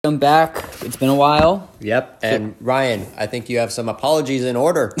I'm back. It's been a while. Yep. And Ryan, I think you have some apologies in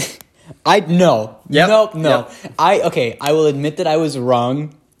order. No. Yep. No. I will admit that I was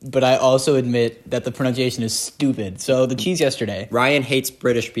wrong, but I also admit that the pronunciation is stupid. So the cheese yesterday. Ryan hates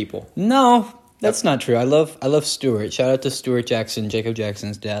British people. No, that's not true. I love Stuart. Shout out to Stuart Jackson, Jacob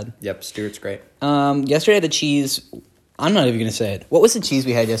Jackson's dad. Yep, Stuart's great. Yesterday the cheese, I'm not even going to say it. What was the cheese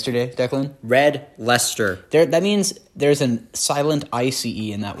we had yesterday, Declan? Red Leicester. That means there's a silent ICE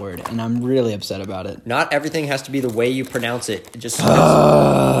in that word, and I'm really upset about it. Not everything has to be the way you pronounce it. It just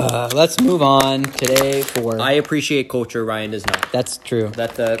Let's move on today for... I appreciate culture, Ryan does not. That's true.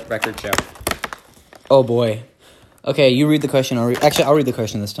 Let the record show. Oh, boy. Okay, you read the question. Actually, I'll read the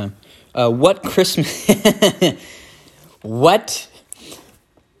question this time. What Christmas...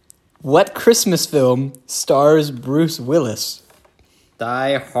 What Christmas film stars Bruce Willis?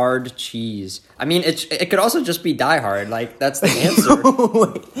 Die Hard cheese. I mean, it could also just be Die Hard. Like, that's the answer.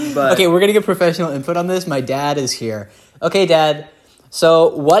 But Okay, we're going to get professional input on this. My dad is here. Okay, Dad. So,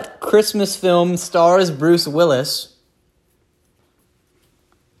 what Christmas film stars Bruce Willis?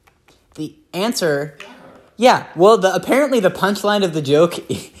 The answer... Yeah, well, apparently the punchline of the joke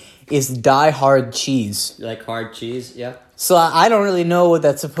is Die Hard cheese. You like hard cheese? Yeah. So I don't really know what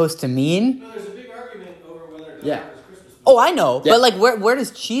that's supposed to mean. No, there's a big argument over whether Die Yeah. Hard is Christmas. Oh, I know. Yeah. But, like, where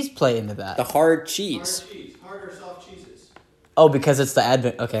does cheese play into that? The hard cheese. Hard cheese, hard or soft cheeses. Oh, because it's the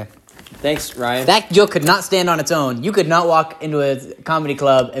Advent... Okay. Thanks, Ryan. That joke could not stand on its own. You could not walk into a comedy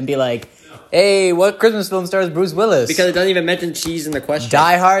club and be like, hey, what Christmas film stars Bruce Willis? Because it doesn't even mention cheese in the question.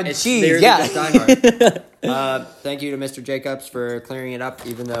 Die Hard It's cheese, literally yeah. just Die Hard. Thank you to Mr. Jacobs for clearing it up,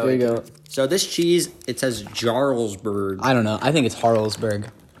 even though... There you go. So this cheese, it says Jarlsberg. I don't know. I think it's Harlesburg.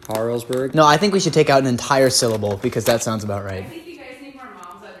 Jarlsberg? No, I think we should take out an entire syllable because that sounds about I right. think you guys need more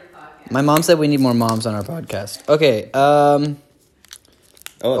moms on your podcast. My mom said we need more moms on our podcast. Okay,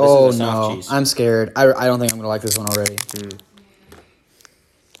 Oh, this oh is a soft no. cheese. I'm scared. I don't think I'm going to like this one already.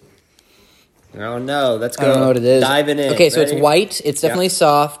 Oh no, let's go. I don't know what it is. Diving in. Okay, so it's Ready? white. It's definitely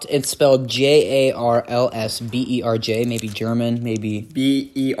soft. It's spelled Jarlsberg. Maybe German, maybe...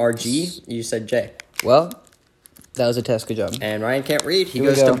 B-E-R-G. You said J. Well, that was a test. Good job. And Ryan can't read. He Here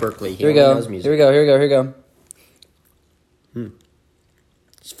we goes go. to Berkeley. He Here we only go. knows music. Here we go.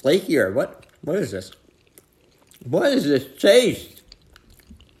 It's flakier. What? What is this? What is this taste?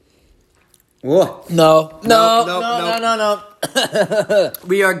 Whoa. No.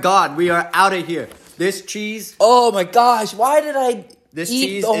 We are gone. We are out of here. This cheese... Oh my gosh, why did I This eat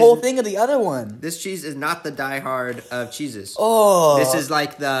cheese the whole is- thing of the other one? This cheese is not the Die Hard of cheeses. Oh. This is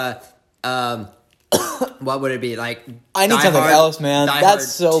like the... what would it be? Like... I need Die something Hard- else, man. Die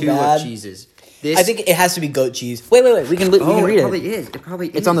That's Hard so 2 bad. Of cheeses. This, I think it has to be goat cheese. Wait. We can read it it. probably is. It probably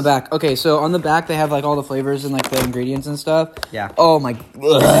is. It's on the back. Okay, so on the back they have like all the flavors and like the ingredients and stuff. Yeah. Oh my...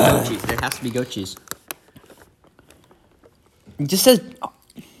 Goat cheese. There has to be goat cheese. It just says...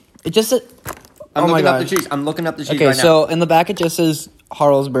 I'm Oh my looking up God. the cheese. I'm looking up the cheese Okay, right now. so in the back it just says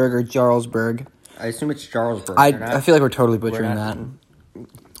Harlesburg or Jarlsberg. I assume it's Jarlsberg. I feel like we're totally butchering not- that.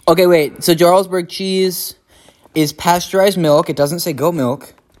 Okay, wait. So Jarlsberg cheese is pasteurized milk. It doesn't say goat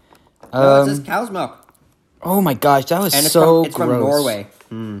milk. No, it says cow's milk. Oh my gosh, that was And it's so from gross. Norway.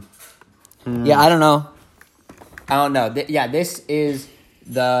 Yeah, I don't know. I don't know. This is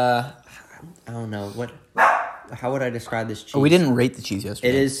the... I don't know. How would I describe this cheese? Oh, we didn't rate the cheese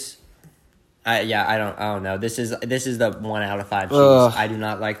yesterday. It is... I don't know. This is the 1 out of 5 cheese. Ugh. I do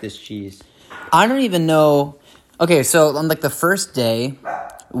not like this cheese. I don't even know. Okay, so on like the first day,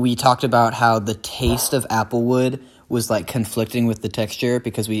 we talked about how the taste of Applewood was like conflicting with the texture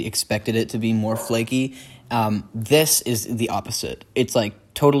because we expected it to be more flaky. This is the opposite. It's like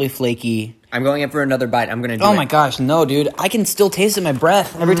totally flaky. I'm going in for another bite. I'm going to do it. Oh my gosh, no, dude. I can still taste it in my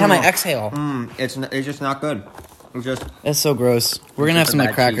breath every time I exhale. It's just not good. It's just... That's so gross. We're going to have just some a like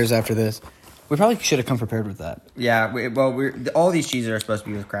bad crackers cheese. after this. We probably should have come prepared with that. Yeah, all these cheeses are supposed to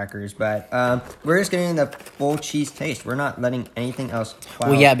be with crackers, but we're just getting the full cheese taste. We're not letting anything else.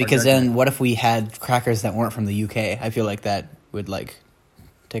 Well, yeah, because then what if we had crackers that weren't from the UK? I feel like that would like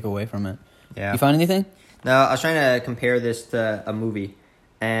take away from it. Yeah. You find anything? No, I was trying to compare this to a movie,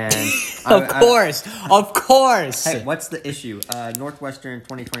 and Of course. Hey, what's the issue? Northwestern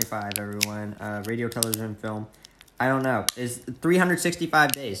 2025, everyone. Radio, television, film. I don't know. Is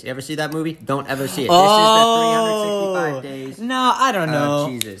 365 days. You ever see that movie? Don't ever see it. This is the 365 days. No, I don't know.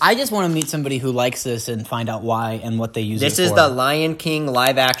 cheeses. I just want to meet somebody who likes this and find out why and what they use This it is for. the Lion King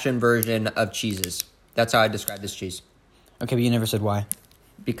live action version of cheeses. That's how I describe this cheese. Okay, but you never said why.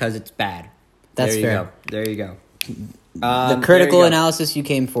 Because it's bad. That's there you fair. Go. There you go. The There critical you go. analysis you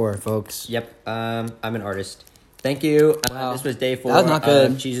came for, folks. Yep. I'm an artist. Thank you. Wow. This was day 4. That was not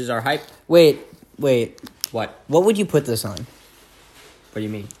good. Cheeses are hype. Wait. What? What would you put this on? What do you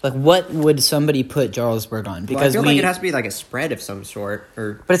mean? Like, what would somebody put Jarlsberg on? Well, I feel like it has to be like a spread of some sort,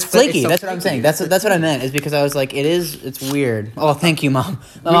 but it's flaky. That's what I'm saying. That's what I meant. Is because I was like, it's weird. Oh, thank you, Mom.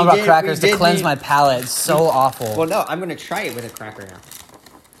 My mom brought crackers to cleanse my palate. It's so awful. Well, no, I'm gonna try it with a cracker now.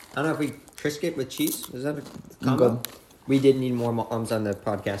 I don't know if we Triscuit it with cheese. Is that a combo? Good. We did need more moms on the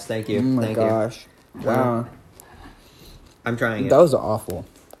podcast. Thank you. Oh my Thank gosh! You. Wow, I'm trying it. that was awful.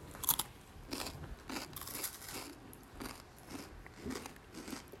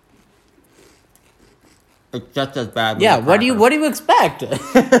 It's just as bad. With Yeah. a What do you expect?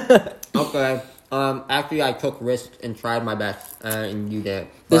 Okay. Actually, I took risks and tried my best, and you did.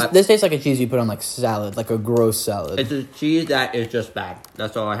 This tastes like a cheese you put on like salad, like a gross salad. It's a cheese that is just bad.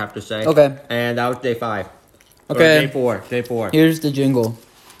 That's all I have to say. Okay. And that was day 5. Okay. Or day 4. Here's the jingle.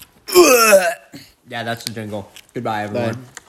 Yeah, that's the jingle. Goodbye, everyone. Bye.